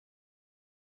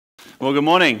Well, good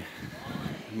morning.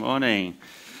 Good morning.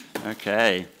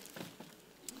 Okay.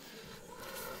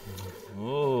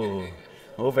 Ooh,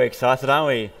 all very excited, aren't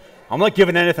we? I'm not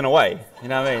giving anything away, you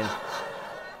know what I mean?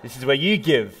 This is where you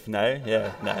give. No?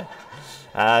 Yeah, no.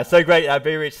 So great,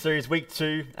 Be Rich series, week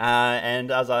 2,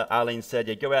 and as Arlene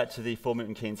said, go out to the 4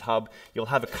 Milton Keynes hub. You'll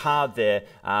have a card there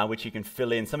which you can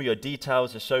fill in some of your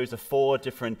details. It shows the 4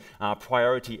 different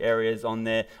priority areas on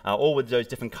there, all with those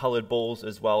different coloured balls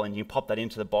as well, and you pop that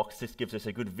into the box. This gives us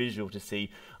a good visual to see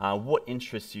what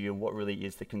interests you and what really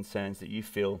is the concerns that you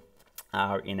feel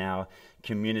are in our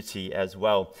community as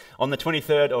well. On the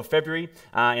 23rd of February,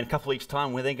 in a couple of weeks'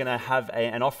 time, we're then going to have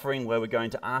an offering where we're going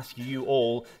to ask you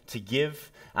all to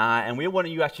give, and we want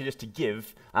you actually just to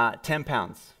give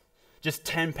 £10. Just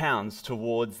 £10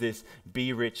 towards this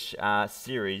Be Rich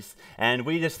series. And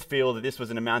we just feel that this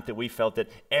was an amount that we felt that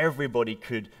everybody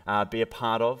could be a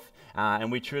part of.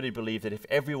 And we truly believe that if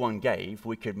everyone gave,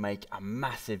 we could make a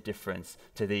massive difference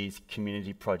to these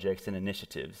community projects and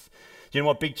initiatives. Do you know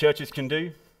what big churches can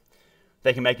do?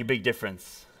 They can make a big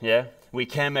difference, yeah? We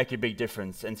can make a big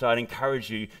difference. And so I'd encourage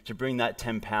you to bring that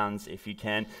 £10 if you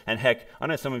can. And heck, I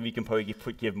know some of you can probably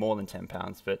give more than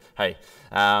 £10, but hey,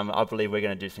 I believe we're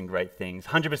going to do some great things.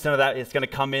 100% of that is going to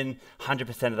come in,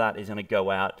 100% of that is going to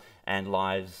go out, and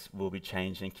lives will be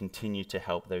changed and continue to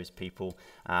help those people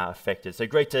affected. So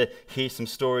great to hear some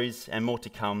stories and more to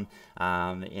come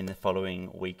in the following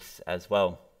weeks as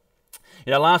well.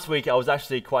 You know, last week I was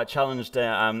actually quite challenged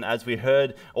as we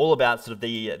heard all about sort of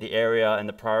the area and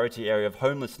the priority area of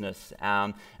homelessness.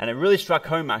 And it really struck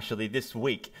home actually this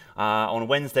week. On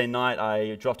Wednesday night,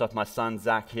 I dropped off my son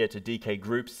Zach here to DK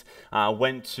Groups,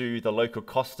 went to the local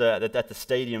Costa at the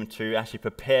stadium to actually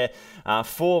prepare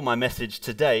for my message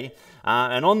today.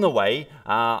 And on the way,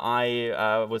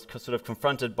 I was sort of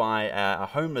confronted by a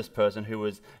homeless person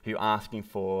who asking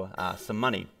for some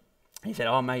money. He said,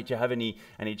 "Oh, mate, do you have any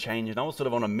change?" And I was sort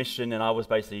of on a mission, and I was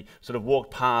basically sort of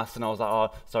walked past, and I was like, "Oh,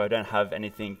 sorry, I don't have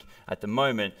anything at the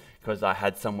moment," because I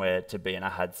had somewhere to be and I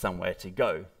had somewhere to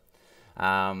go.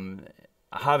 I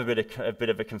have a bit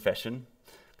of a confession,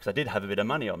 because I did have a bit of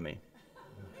money on me.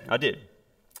 I did.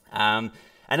 And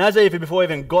before I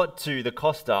even got to the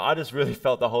Costa, I just really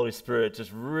felt the Holy Spirit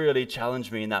just really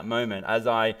challenge me in that moment as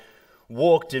I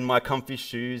walked in my comfy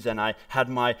shoes and I had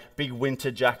my big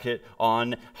winter jacket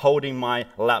on, holding my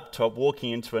laptop,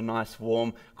 walking into a nice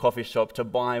warm coffee shop to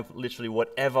buy literally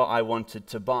whatever I wanted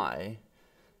to buy,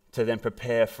 to then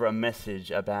prepare for a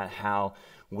message about how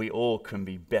we all can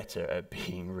be better at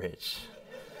being rich.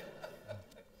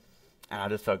 And I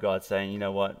just felt God saying, you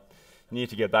know what, you need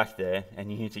to get back there and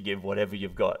you need to give whatever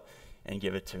you've got and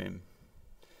give it to Him.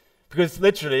 Because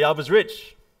literally I was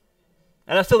rich,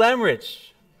 and I still am rich.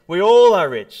 We all are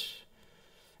rich,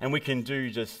 and we can do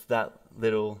just that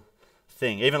little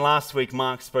thing. Even last week,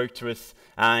 Mark spoke to us.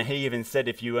 He even said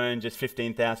if you earn just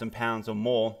 £15,000 or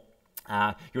more,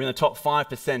 you're in the top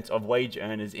 5% of wage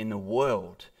earners in the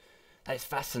world. That is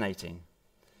fascinating.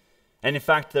 And in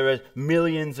fact, there are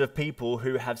millions of people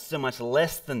who have so much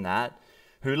less than that,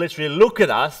 who literally look at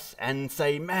us and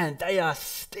say, man, they are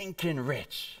stinking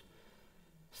rich.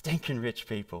 Stinking rich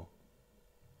people.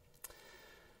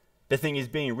 The thing is,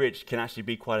 being rich can actually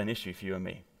be quite an issue for you and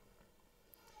me.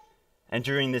 And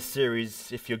during this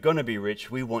series, if you're going to be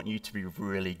rich, we want you to be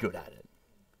really good at it.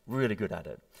 Really good at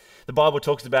it. The Bible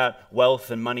talks about wealth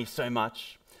and money so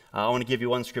much. I want to give you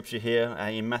one scripture here.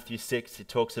 In Matthew 6, it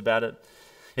talks about it.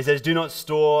 It says, "Do not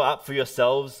store up for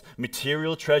yourselves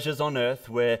material treasures on earth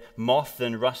where moth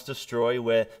and rust destroy,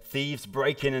 where thieves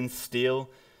break in and steal.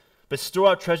 But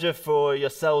store up treasure for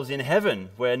yourselves in heaven,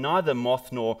 where neither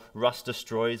moth nor rust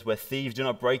destroys, where thieves do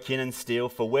not break in and steal.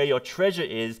 For where your treasure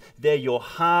is, there your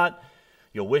heart,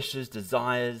 your wishes,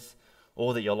 desires,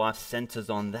 all that your life centers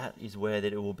on, that is where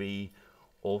that it will be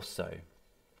also."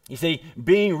 You see,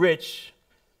 being rich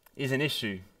is an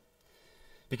issue,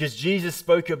 because Jesus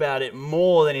spoke about it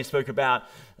more than He spoke about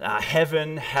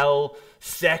heaven, hell,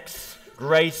 sex,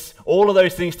 grace, all of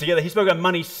those things together. He spoke about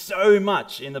money so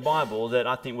much in the Bible that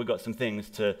I think we've got some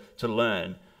things to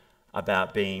learn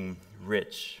about being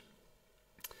rich.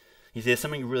 You see, there's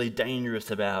something really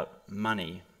dangerous about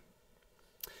money.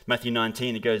 Matthew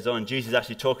 19, it goes on. Jesus is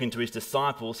actually talking to His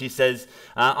disciples. He says,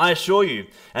 "I assure you,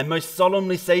 and most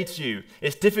solemnly say to you,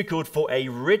 it's difficult for a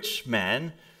rich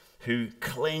man who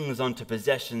clings onto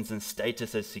possessions and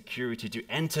status as security to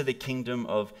enter the kingdom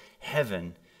of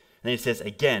heaven." And then He says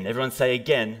again, everyone say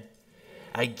again.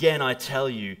 Again, I tell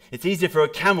you, it's easier for a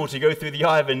camel to go through the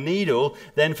eye of a needle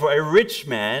than for a rich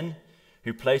man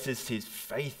who places his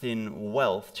faith in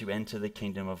wealth to enter the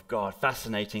kingdom of God.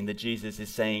 Fascinating that Jesus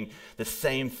is saying the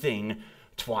same thing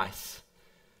twice.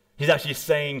 He's actually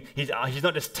saying, he's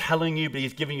not just telling you, but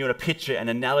he's giving you a picture, an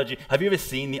analogy. Have you ever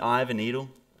seen the eye of a needle?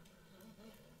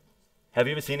 Have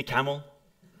you ever seen a camel?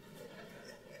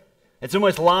 It's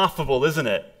almost laughable, isn't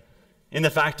it? In the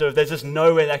fact of there's just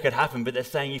no way that could happen, but they're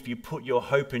saying if you put your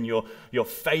hope and your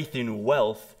faith in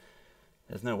wealth,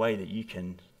 there's no way that you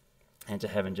can enter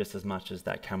heaven just as much as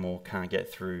that camel can't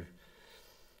get through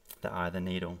the eye of the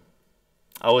needle.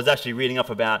 I was actually reading up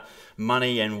about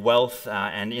money and wealth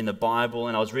and in the Bible,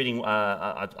 and I was reading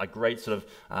a great sort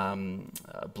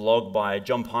of blog by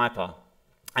John Piper.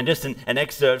 And just an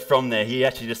excerpt from there, he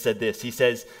actually just said this. He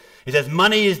says,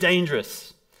 money is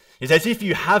dangerous. He says, if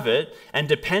you have it and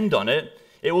depend on it,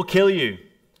 it will kill you.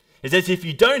 He says, if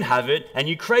you don't have it and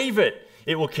you crave it,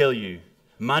 it will kill you.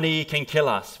 Money can kill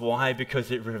us. Why?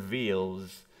 Because it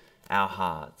reveals our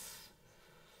hearts.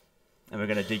 And we're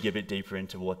going to dig a bit deeper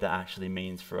into what that actually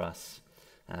means for us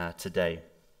today.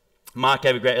 Mark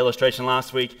gave a great illustration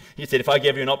last week. He said, if I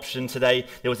gave you an option today,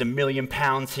 there was £1 million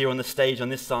here on the stage on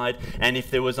this side, and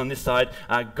if there was on this side,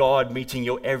 God meeting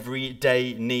your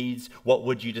everyday needs, what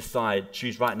would you decide?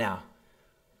 Choose right now.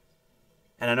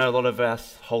 And I know a lot of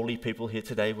us holy people here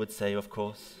today would say, of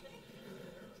course,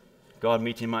 God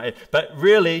meeting my... But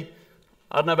really,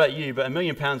 I don't know about you, but £1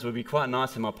 million would be quite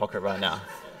nice in my pocket right now.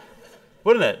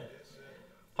 Wouldn't it?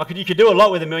 You could do a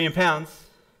lot with £1 million.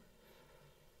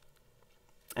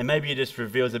 And maybe it just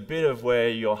reveals a bit of where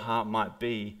your heart might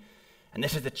be. And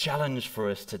this is the challenge for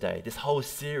us today, this whole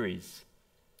series.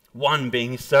 One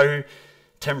being so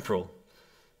temporal,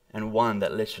 and one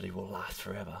that literally will last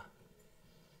forever.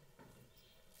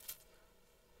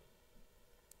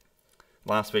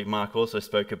 Last week, Mark also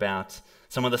spoke about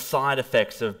some of the side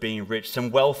effects of being rich,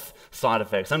 some wealth side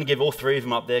effects. I'm going to give all three of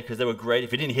them up there because they were great.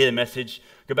 If you didn't hear the message,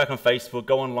 go back on Facebook,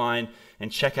 go online,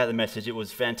 and check out the message. It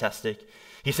was fantastic.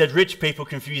 He said rich people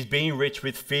confuse being rich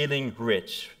with feeling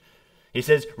rich. He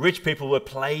says rich people were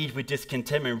plagued with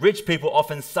discontentment. Rich people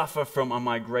often suffer from a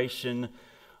migration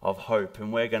of hope.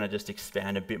 And we're going to just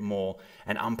expand a bit more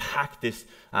and unpack this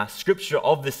scripture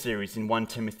of the series in 1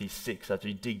 Timothy 6 as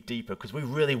we dig deeper, because we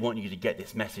really want you to get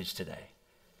this message today,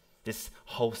 this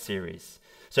whole series.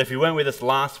 So if you weren't with us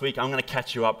last week, I'm going to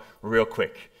catch you up real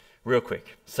quick.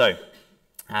 So,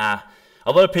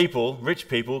 a lot of people, rich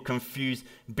people, confuse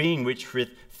being rich with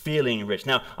feeling rich.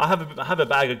 Now, I have a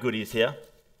bag of goodies here,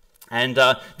 and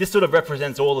this sort of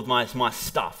represents all of my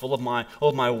stuff, all of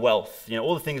my wealth,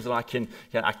 all the things that I can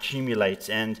accumulate.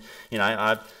 And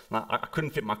I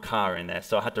couldn't fit my car in there,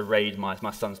 so I had to raid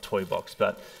my son's toy box.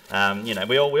 But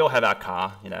we all have our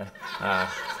car, Yeah.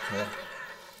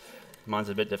 Mine's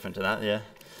a bit different to that, yeah.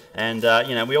 And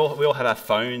we all have our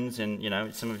phones, and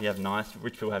some of you have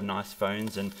rich people have nice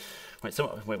phones, and we're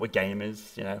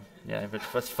gamers,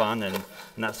 it's fun and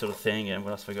that sort of thing. And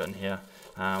what else have we got in here?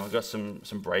 We've got some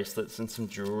bracelets and some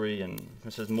jewelry, and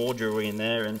there's more jewelry in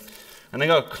there, and I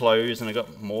got clothes, and I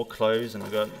got more clothes, and I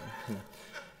got.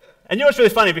 And what's really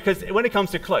funny, because when it comes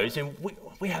to clothes,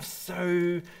 we have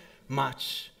so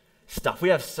much stuff. We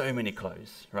have so many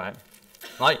clothes, right?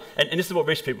 And this is what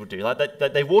rich people do.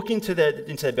 They walk into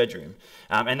their bedroom,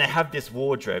 and they have this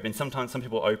wardrobe. And sometimes some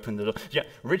people open the door. Yeah,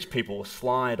 rich people will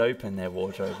slide open their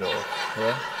wardrobe door.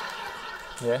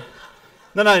 Yeah.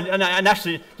 No. And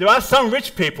actually, there are some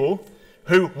rich people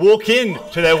who walk in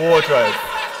to their wardrobe.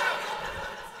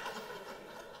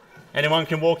 Anyone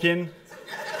can walk in?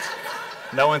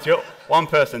 No one's here. One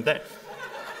person.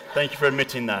 Thank you for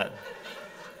admitting that.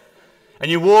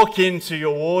 And you walk into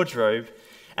your wardrobe,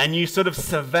 and you sort of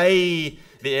survey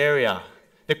the area,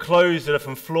 the clothes that are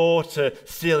from floor to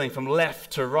ceiling, from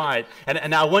left to right.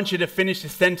 And I want you to finish the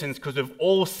sentence, because we've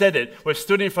all said it. We've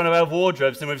stood in front of our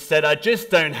wardrobes and we've said, I just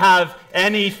don't have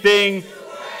anything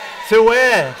to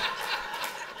wear.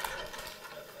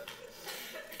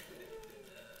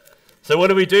 So what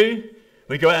do?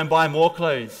 We go out and buy more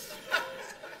clothes.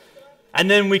 And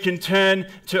then we can turn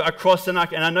to across, and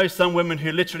I know some women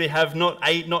who literally have not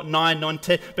 8, not 9, not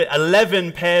 10, but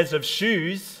 11 pairs of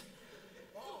shoes.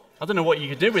 I don't know what you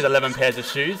could do with 11 pairs of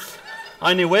shoes.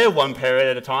 I only wear one pair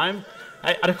at a time.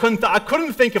 I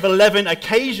couldn't think of 11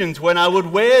 occasions when I would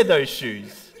wear those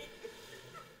shoes.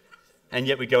 And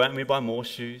yet we go out and we buy more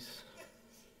shoes.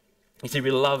 You see,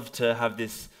 we love to have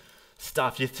this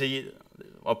stuff. You see,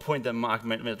 a point that Mark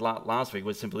made last week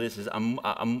was simply this, is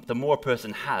the more a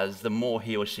person has, the more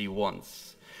he or she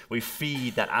wants. We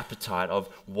feed that appetite of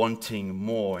wanting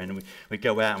more, and we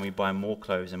go out and we buy more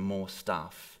clothes and more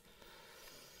stuff.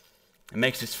 It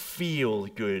makes us feel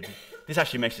good. This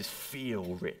actually makes us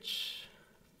feel rich,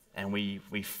 and we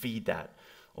feed that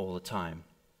all the time.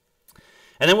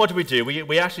 And then what do?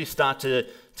 We actually start to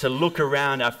to look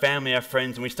around our family, our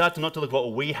friends, and we start to not to look at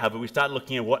what we have, but we start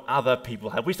looking at what other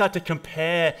people have. We start to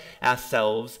compare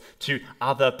ourselves to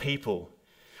other people.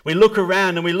 We look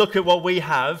around and we look at what we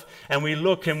have, and we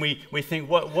look and we think,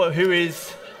 who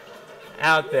is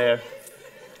out there?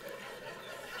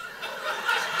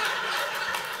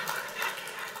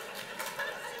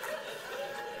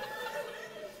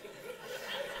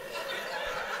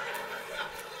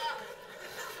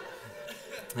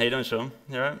 How you doing, Sean?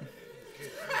 You all right?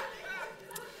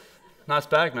 Nice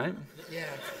bag, mate. Yeah.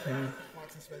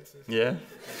 Marks and Spencer's. Yeah.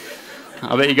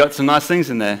 I bet you got some nice things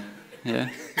in there. Yeah.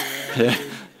 Yeah.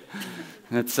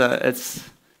 It's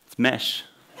mesh.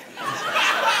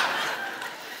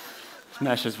 It's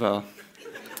mesh as well.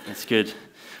 That's good.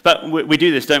 But we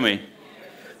do this, don't we?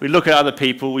 We look at other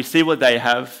people, we see what they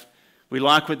have, we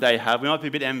like what they have, we might be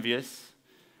a bit envious,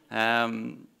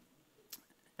 and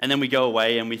then we go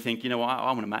away and we think, you know what, I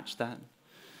want to match that.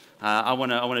 I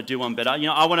want to do one better. You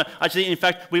know, I want to actually. In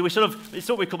fact, it's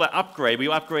what we call an upgrade. We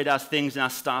upgrade our things and our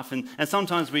stuff, and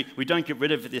sometimes we don't get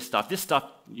rid of this stuff. This stuff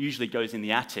usually goes in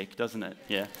the attic, doesn't it?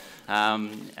 Yeah.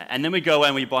 And then we go away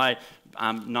and we buy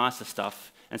nicer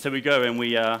stuff, and so we go and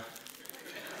we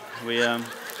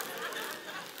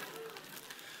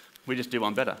just do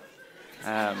one better.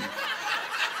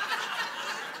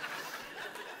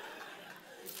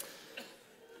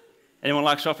 Anyone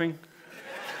like shopping?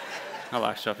 I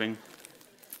like shopping.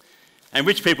 And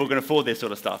rich people can afford this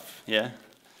sort of stuff, yeah?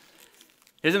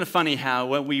 Isn't it funny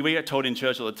how we get told in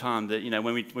church all the time that, you know,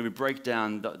 when we break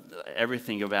down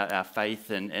everything about our faith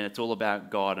and it's all about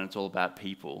God and it's all about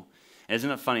people, and isn't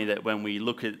it funny that when we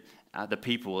look at the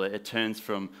people, it turns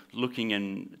from looking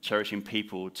and cherishing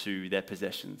people to their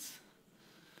possessions?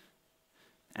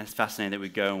 And it's fascinating that we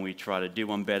go and we try to do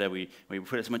one better. We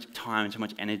put so much time, so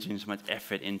much energy, and so much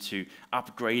effort into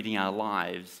upgrading our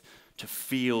lives to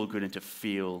feel good and to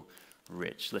feel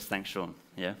rich. Let's thank Sean.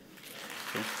 Yeah?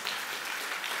 Cool.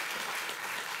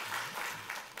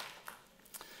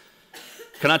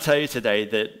 Can I tell you today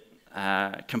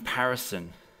that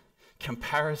comparison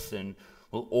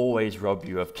will always rob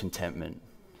you of contentment.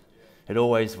 It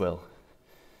always will.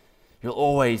 You'll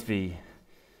always be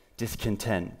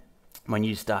discontent when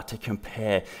you start to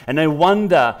compare. And no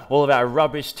wonder all of our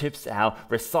rubbish tips, our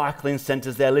recycling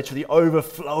centers, they're literally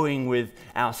overflowing with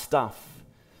our stuff.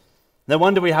 No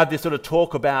wonder we have this sort of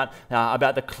talk about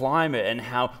the climate and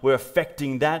how we're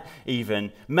affecting that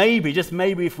even. Maybe, just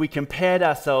maybe, if we compared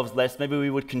ourselves less, maybe we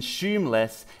would consume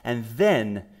less and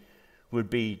then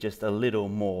would be just a little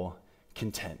more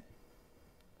content.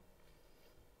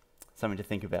 Something to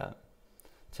think about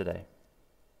today.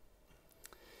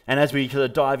 And as we sort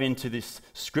of dive into this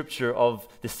scripture of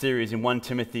the series in 1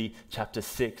 Timothy chapter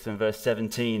 6 and verse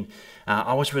 17,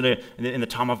 I was really, in the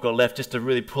time I've got left, just to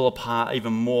really pull apart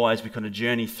even more as we kind of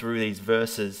journey through these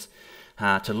verses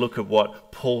to look at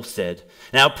what Paul said.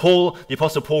 Now, the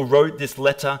Apostle Paul wrote this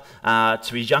letter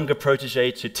to his younger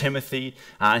protege, to Timothy,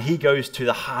 and he goes to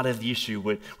the heart of the issue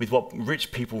with what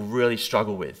rich people really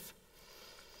struggle with.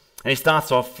 And he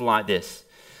starts off like this.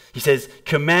 He says,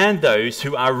 command those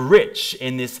who are rich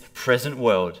in this present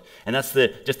world. And that's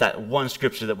just that one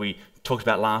scripture that we talked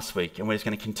about last week, and we're just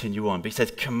going to continue on. But he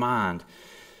says command.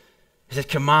 He says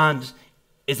command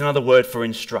is another word for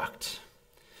instruct.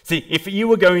 See, if you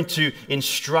were going to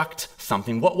instruct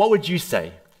something, what would you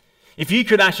say? If you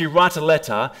could actually write a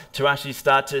letter to actually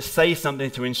start to say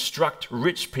something to instruct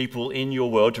rich people in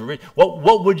your world,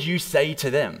 what would you say to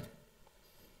them?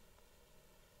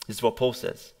 This is what Paul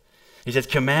says. He says,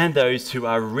 command those who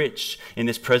are rich in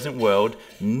this present world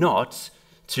not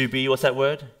to be, what's that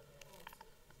word?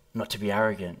 Not to be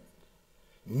arrogant.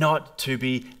 Not to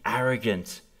be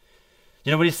arrogant.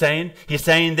 You know what he's saying? He's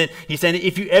saying that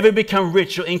if you ever become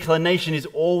rich, your inclination is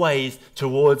always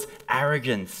towards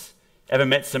arrogance. Ever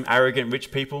met some arrogant rich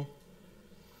people?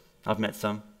 I've met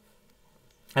some.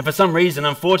 And for some reason,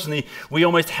 unfortunately, we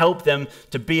almost help them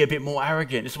to be a bit more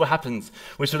arrogant. This is what happens.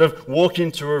 We sort of walk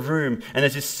into a room and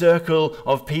there's this circle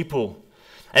of people.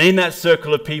 And in that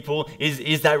circle of people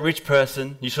is that rich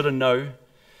person you sort of know.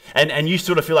 And you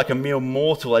sort of feel like a mere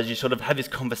mortal as you sort of have this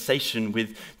conversation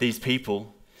with these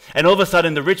people. And all of a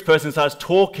sudden, the rich person starts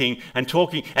talking. And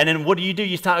then what do?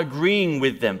 You start agreeing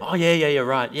with them. Oh, yeah, you're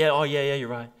right. Yeah, oh, yeah, you're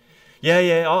right.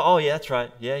 Yeah, oh, yeah, that's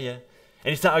right. Yeah. And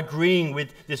you start agreeing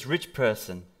with this rich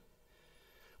person.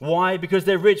 Why? Because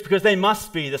they're rich. Because they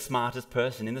must be the smartest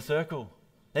person in the circle.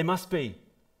 They must be.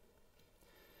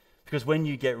 Because when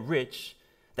you get rich,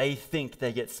 they think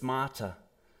they get smarter.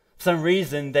 For some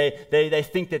reason, they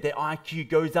think that their IQ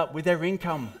goes up with their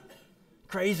income.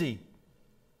 Crazy.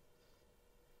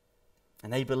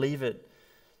 And they believe it.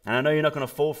 And I know you're not going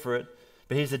to fall for it.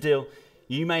 But here's the deal.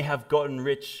 You may have gotten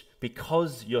rich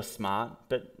because you're smart,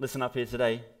 but listen up here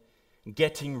today.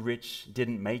 Getting rich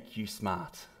didn't make you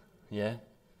smart. Yeah?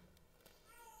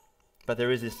 But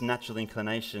there is this natural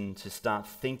inclination to start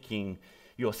thinking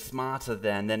you're smarter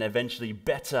than, then eventually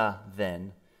better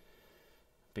than,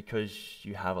 because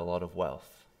you have a lot of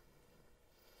wealth.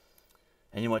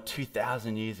 And you know what?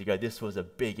 2,000 years ago, this was a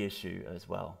big issue as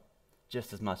well,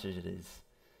 just as much as it is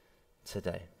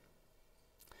today.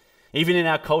 Even in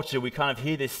our culture, we kind of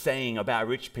hear this saying about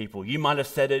rich people. You might have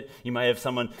said it, you might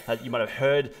have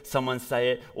heard someone say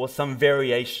it, or some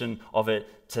variation of it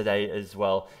today as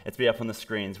well. It's be up on the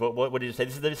screens. What did you say?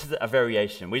 This is a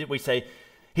variation. We say,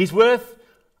 he's worth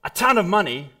a ton of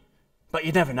money, but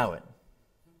you'd never know it.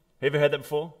 Have you ever heard that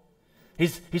before?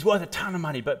 He's worth a ton of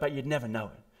money, but you'd never know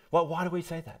it. Why do we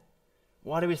say that?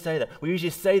 Why do we say that? We usually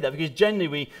say that because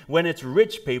generally, when it's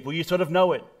rich people, you sort of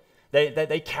know it.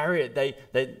 They carry it.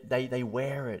 They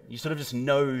wear it. You sort of just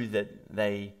know that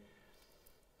they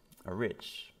are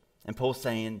rich. And Paul's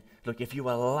saying, look, if you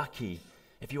are lucky,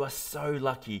 if you are so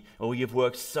lucky, or you've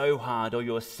worked so hard, or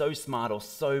you're so smart, or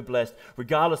so blessed,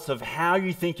 regardless of how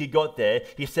you think you got there,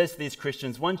 he says to these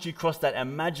Christians, once you cross that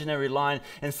imaginary line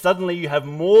and suddenly you have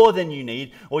more than you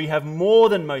need, or you have more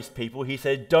than most people, he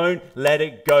said, don't let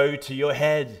it go to your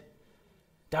head.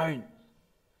 Don't.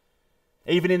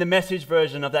 Even in the Message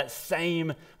version of that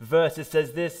same verse, it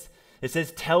says this. It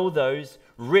says, tell those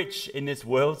rich in this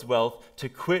world's wealth to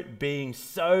quit being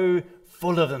so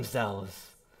full of themselves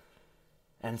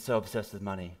and so obsessed with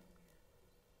money.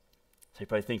 So you're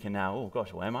probably thinking now, oh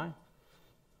gosh, well, am I?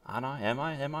 Aren't I? Am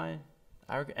I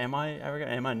arrogant? Am I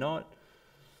arrogant? Am I not?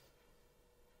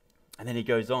 And then he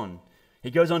goes on. He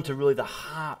goes on to really the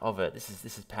heart of it.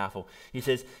 This is powerful. He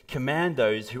says, command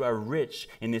those who are rich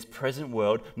in this present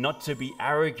world not to be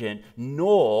arrogant,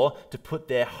 nor to put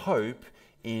their hope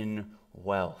in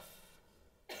wealth.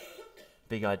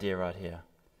 Big idea right here.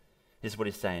 This is what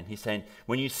he's saying. He's saying,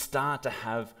 when you start to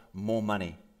have more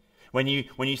money, when you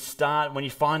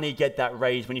finally get that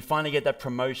raise, when you finally get that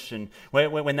promotion,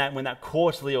 when that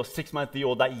quarterly or 6-monthly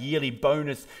or that yearly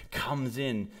bonus comes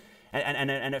in,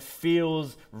 and it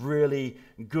feels really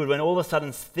good. When all of a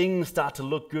sudden things start to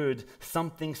look good,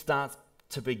 something starts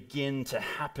to begin to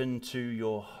happen to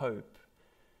your hope.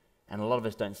 And a lot of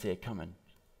us don't see it coming.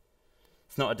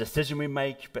 It's not a decision we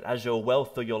make, but as your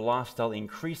wealth or your lifestyle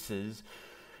increases,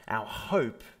 our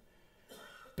hope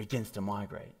begins to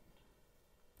migrate.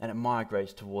 And it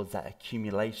migrates towards that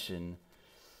accumulation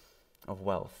of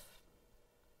wealth.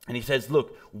 And he says,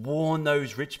 look, warn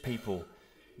those rich people.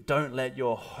 Don't let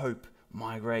your hope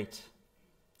migrate.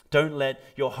 Don't let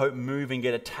your hope move and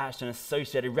get attached and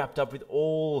associated, wrapped up with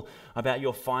all about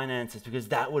your finances, because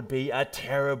that would be a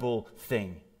terrible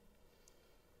thing.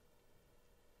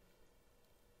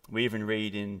 We even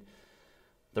read in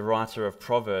the writer of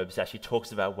Proverbs actually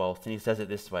talks about wealth, and he says it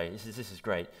this way. This is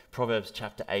great. Proverbs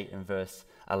chapter 8 and verse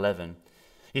 11.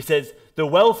 He says, the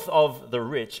wealth of the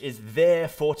rich is their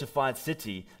fortified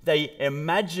city. They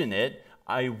imagine it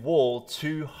a wall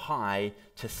too high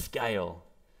to scale.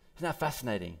 Isn't that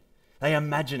fascinating? They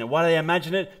imagine it. Why do they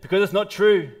imagine it? Because it's not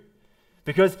true.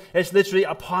 Because it's literally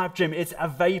a pipe dream. It's a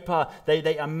vapor.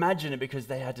 They imagine it because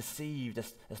they are deceived.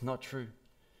 It's not true.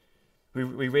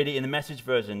 We read it in the Message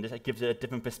version. That gives it a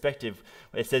different perspective.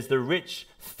 It says, the rich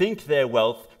think their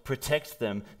wealth protects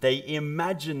them. They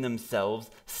imagine themselves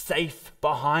safe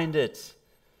behind it.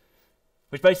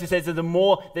 Which basically says that the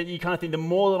more that you kind of think, the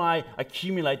more that I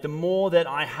accumulate, the more that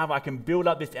I have, I can build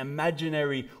up this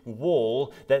imaginary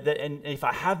wall and if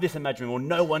I have this imaginary wall,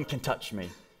 no one can touch me.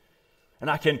 And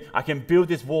I can build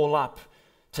this wall up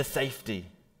to safety.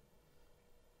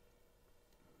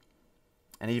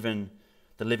 And even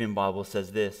the Living Bible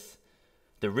says this,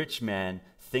 the rich man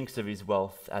thinks of his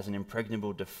wealth as an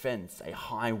impregnable defense, a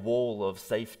high wall of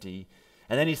safety.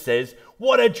 And then he says,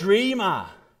 what a dreamer.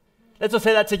 Let's all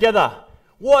say that together.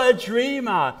 What a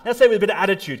dreamer. Let's say it with a bit of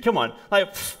attitude. Come on.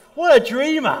 Like, what a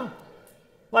dreamer.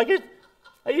 Like,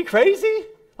 are you crazy?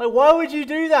 Like, why would you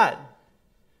do that?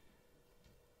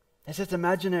 It's just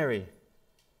imaginary.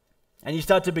 And you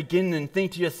start to begin and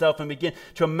think to yourself and begin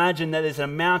to imagine that there's an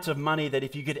amount of money that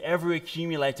if you could ever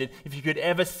accumulate it, if you could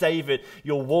ever save it,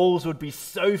 your walls would be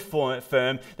so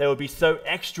firm, they would be so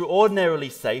extraordinarily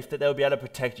safe that they would be able to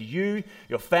protect you,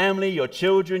 your family, your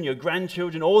children, your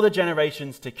grandchildren, all the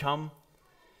generations to come.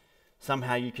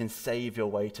 Somehow you can save your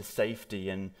way to safety,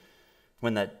 and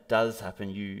when that does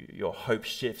happen, your hope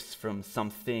shifts from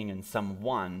something and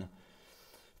someone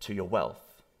to your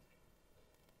wealth.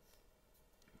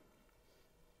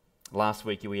 Last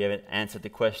week we answered the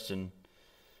question,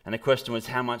 And the question was,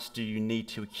 how much do you need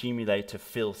to accumulate to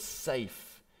feel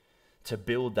safe to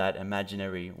build that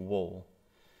imaginary wall?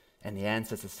 And the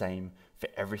answer is the same for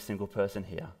every single person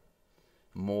here.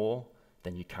 More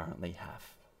than you currently have.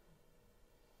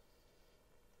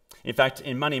 In fact,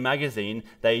 in Money Magazine,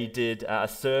 they did a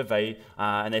survey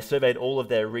and they surveyed all of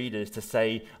their readers to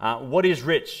say, what is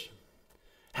rich?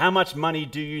 How much money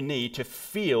do you need to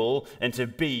feel and to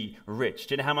be rich?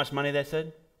 Do you know how much money they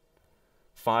said?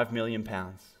 £5 million.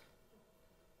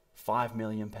 £5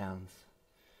 million.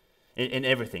 In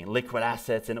everything, liquid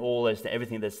assets and all those,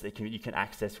 everything you can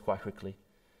access quite quickly.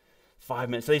 5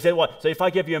 minutes. So he said, what? So if I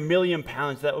give you £1 million,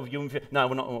 that would you? No,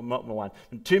 we're not one.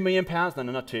 £2 million?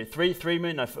 No, not two. 3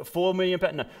 million? No, £4 million?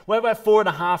 No. What about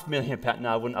 £4.5 million? No,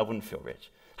 I wouldn't feel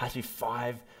rich. It has to be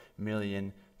 £5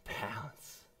 million.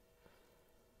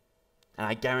 And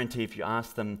I guarantee if you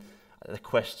ask them the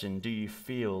question, do you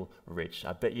feel rich?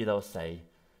 I bet you they'll say,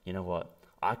 you know what?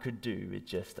 I could do with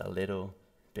just a little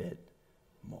bit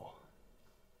more.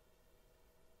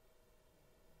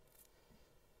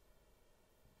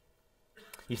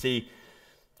 You see,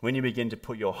 when you begin to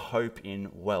put your hope in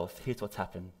wealth, here's what's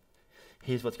happened.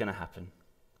 Here's what's going to happen.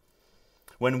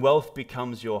 When wealth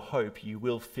becomes your hope, you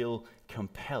will feel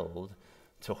compelled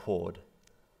to hoard.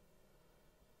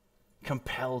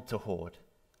 Compelled to hoard.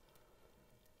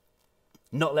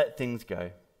 Not let things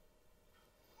go.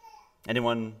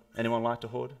 Anyone like to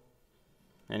hoard?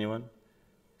 Anyone?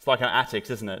 It's like our attics,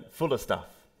 isn't it? Full of stuff.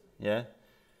 Yeah?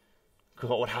 Because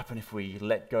what would happen if we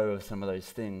let go of some of those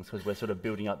things? Because we're sort of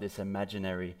building up this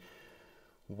imaginary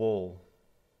wall.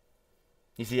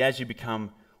 You see, as you become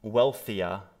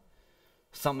wealthier,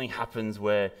 something happens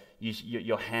where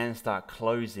your hands start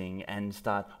closing and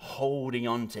start holding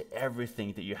on to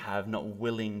everything that you have, not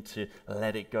willing to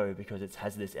let it go because it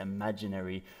has this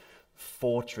imaginary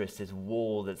fortress, this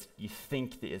wall that you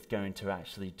think that it's going to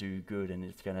actually do good and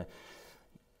it's going to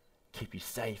keep you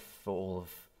safe for all of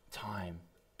time.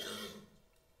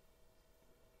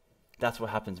 That's what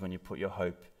happens when you put your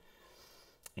hope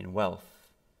in wealth.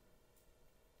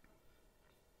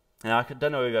 And I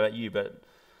don't know about you, but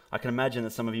I can imagine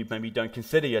that some of you maybe don't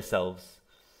consider yourselves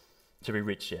to be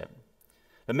rich yet.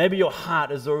 But maybe your heart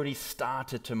has already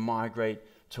started to migrate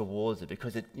towards it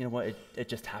because it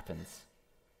just happens.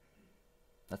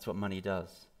 That's what money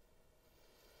does.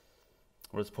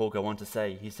 What does Paul go on to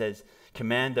say? He says,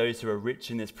 command those who are rich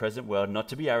in this present world not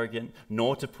to be arrogant,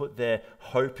 nor to put their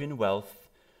hope in wealth.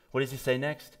 What does he say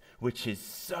next? Which is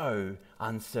so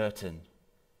uncertain.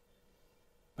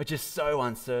 Which is so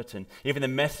uncertain. Even the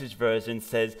Message version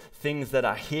says things that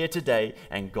are here today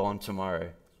and gone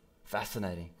tomorrow.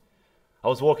 Fascinating. I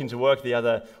was walking to work the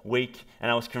other week and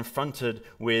I was confronted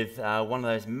with one of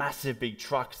those massive big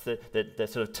trucks that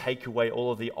sort of take away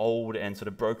all of the old and sort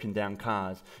of broken down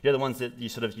cars. You know, the ones that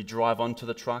you drive onto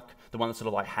the truck, the one that sort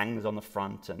of like hangs on the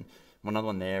front, and another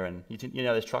one there, and you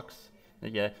know those trucks?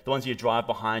 Yeah, the ones you drive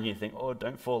behind you and think, oh,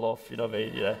 don't fall off, you know what I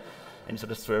mean? Yeah, and you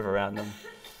sort of swerve around them.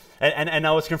 And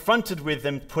I was confronted with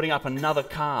them putting up another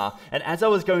car. And as I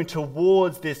was going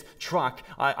towards this truck,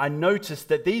 I noticed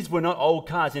that these were not old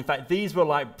cars. In fact, these were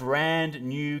like brand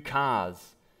new cars.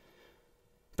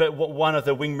 But one of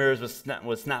the wing mirrors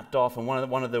was snapped off, and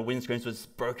one of the windscreens was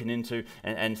broken into,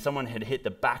 and someone had hit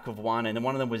the back of one, and then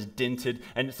one of them was dented.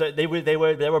 And so they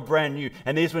were brand new.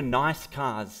 And these were nice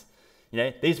cars. You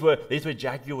know, these were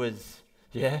Jaguars.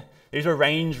 Yeah, these were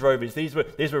Range Rovers. These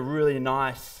were really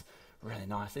nice. Really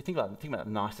nice. Think about the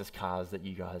nicest cars that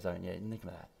you guys own. Yeah, think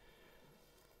about that.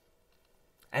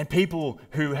 And people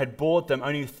who had bought them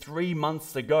only 3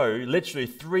 months ago, literally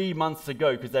 3 months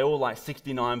ago, because they're all like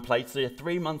 69 plates, so yeah,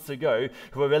 3 months ago,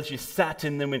 who have actually sat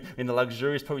in them in the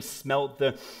luxurious, probably smelt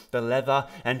the leather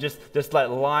and just like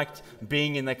liked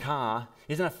being in the car.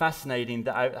 Isn't it fascinating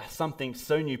that something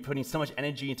so new, putting so much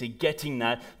energy into getting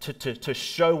that to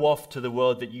show off to the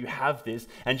world that you have this,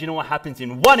 and you know what happens?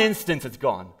 In one instant, it's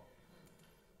gone.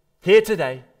 Here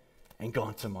today and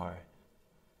gone tomorrow.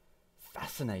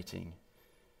 Fascinating.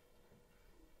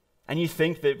 And you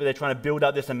think that they're trying to build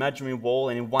up this imaginary wall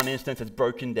and in one instance it's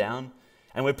broken down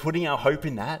and we're putting our hope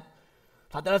in that?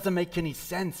 Like, that doesn't make any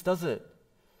sense, does it?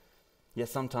 Yet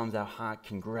sometimes our heart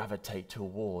can gravitate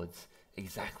towards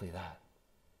exactly that.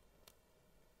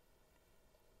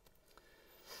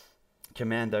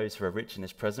 Command those who are rich in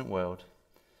this present world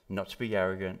not to be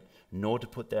arrogant, nor to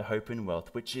put their hope in wealth,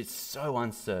 which is so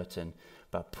uncertain,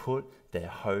 but put their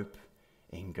hope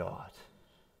in God.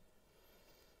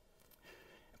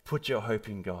 Put your hope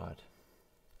in God,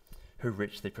 who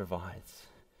richly provides.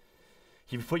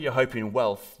 If you put your hope in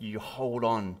wealth, you hold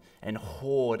on and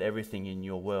hoard everything in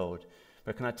your world.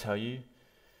 But can I tell you,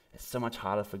 It's so much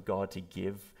harder for God to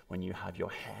give when you have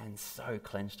your hands so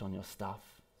clenched on your stuff.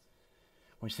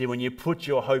 When you put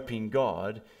your hope in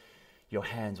God, your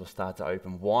hands will start to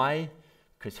open. Why?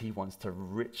 Because he wants to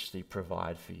richly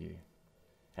provide for you.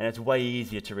 And it's way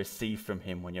easier to receive from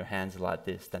him when your hands are like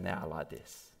this than they are like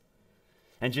this.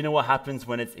 And do you know what happens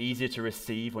when it's easier to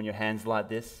receive when your hands are like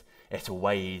this? It's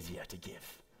way easier to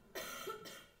give.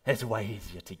 It's way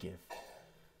easier to give.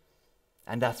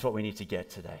 And that's what we need to get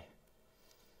today.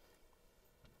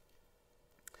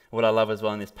 What I love as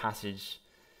well in this passage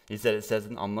is that it says,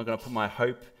 I'm not going to put my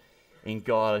hope in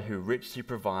God who richly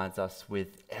provides us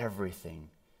with everything.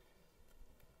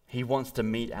 He wants to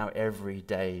meet our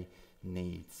everyday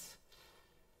needs.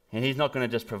 And he's not going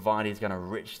to just provide, he's going to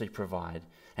richly provide.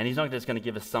 And he's not just going to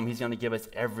give us some, he's going to give us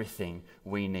everything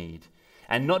we need.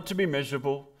 And not to be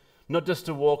miserable, not just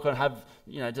to walk and have,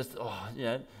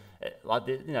 like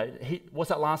this, what's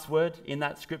that last word in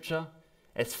that scripture?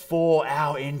 It's for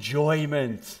our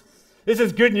enjoyment. This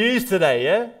is good news today,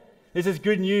 yeah? This is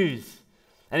good news.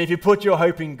 And if you put your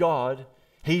hope in God,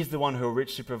 he's the one who will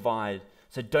richly provide.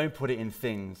 So don't put it in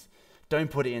things. Don't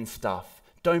put it in stuff.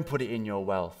 Don't put it in your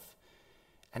wealth.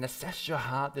 And assess your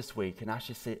heart this week and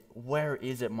actually say, where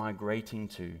is it migrating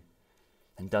to?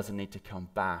 And does it need to come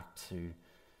back to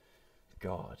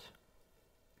God?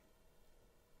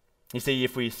 You see,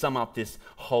 if we sum up this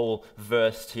whole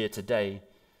verse here today,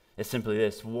 it's simply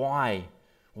this. Why?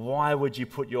 Why would you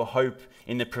put your hope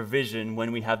in the provision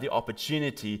when we have the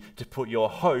opportunity to put your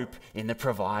hope in the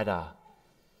provider?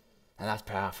 And that's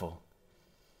powerful.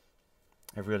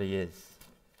 It really is.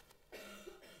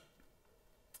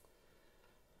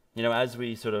 As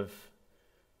we sort of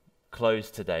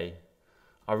close today,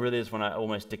 I really just want to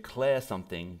almost declare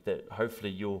something that hopefully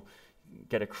you'll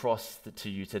get across to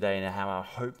you today, and how our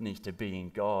hope needs to be in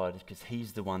God, because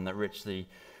he's the one that richly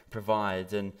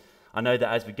provides. And I know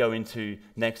that as we go into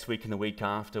next week and the week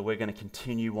after, we're going to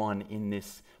continue on in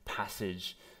this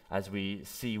passage as we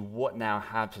see what now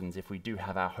happens if we do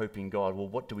have our hope in God. Well,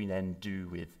 what do we then do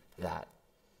with that?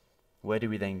 Where do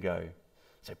we then go?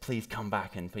 So please come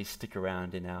back and please stick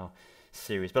around in our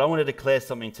series. But I want to declare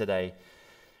something today,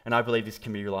 and I believe this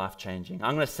can be life-changing.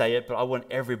 I'm going to say it, but I want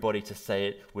everybody to say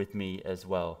it with me as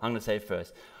well. I'm going to say it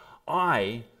first.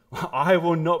 I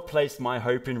will not place my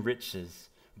hope in riches,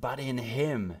 but in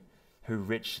him who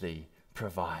richly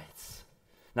provides.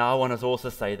 Now, I want us also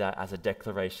say that as a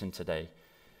declaration today.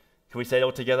 Can we say it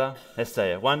all together? Let's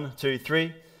say it. 1, 2,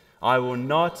 3. I will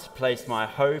not place my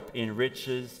hope in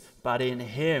riches, but in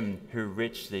him who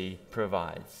richly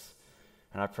provides.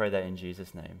 And I pray that in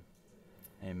Jesus' name.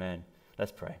 Amen.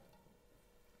 Let's pray.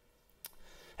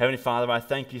 Heavenly Father, I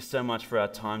thank you so much for our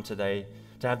time today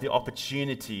to have the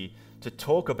opportunity to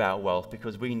talk about wealth,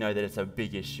 because we know that it's a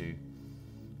big issue.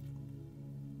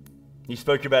 You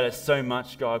spoke about it so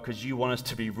much, God, because you want us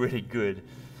to be really good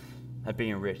at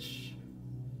being rich.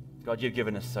 God, you've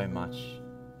given us so much.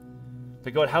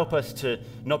 But God, help us to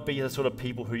not be the sort of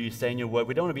people who you say in your word.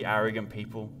 We don't want to be arrogant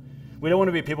people. We don't want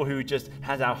to be people who just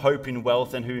has our hope in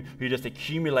wealth and who just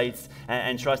accumulates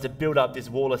and tries to build up this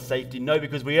wall of safety. No,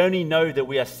 because we only know that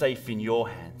we are safe in your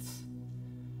hands.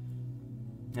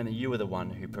 And that you are the one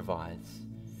who provides.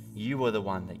 You are the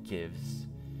one that gives.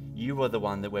 You are the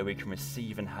one that where we can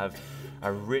receive and have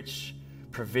a rich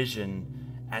provision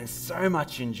and so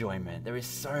much enjoyment. There is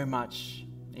so much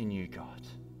in you, God.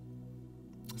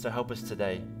 So help us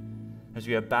today as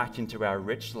we are back into our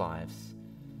rich lives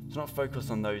to not focus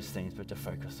on those things, but to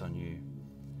focus on you.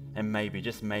 And maybe,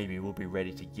 just maybe, we'll be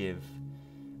ready to give,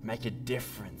 make a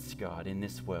difference, God, in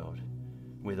this world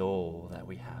with all that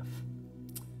we have.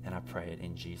 And I pray it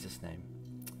in Jesus' name.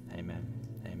 Amen.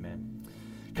 Amen.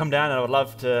 Come down, and I would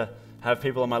love to have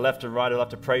people on my left and right. I'd love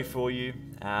to pray for you.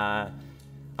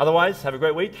 Otherwise, have a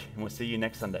great week, and we'll see you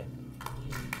next Sunday.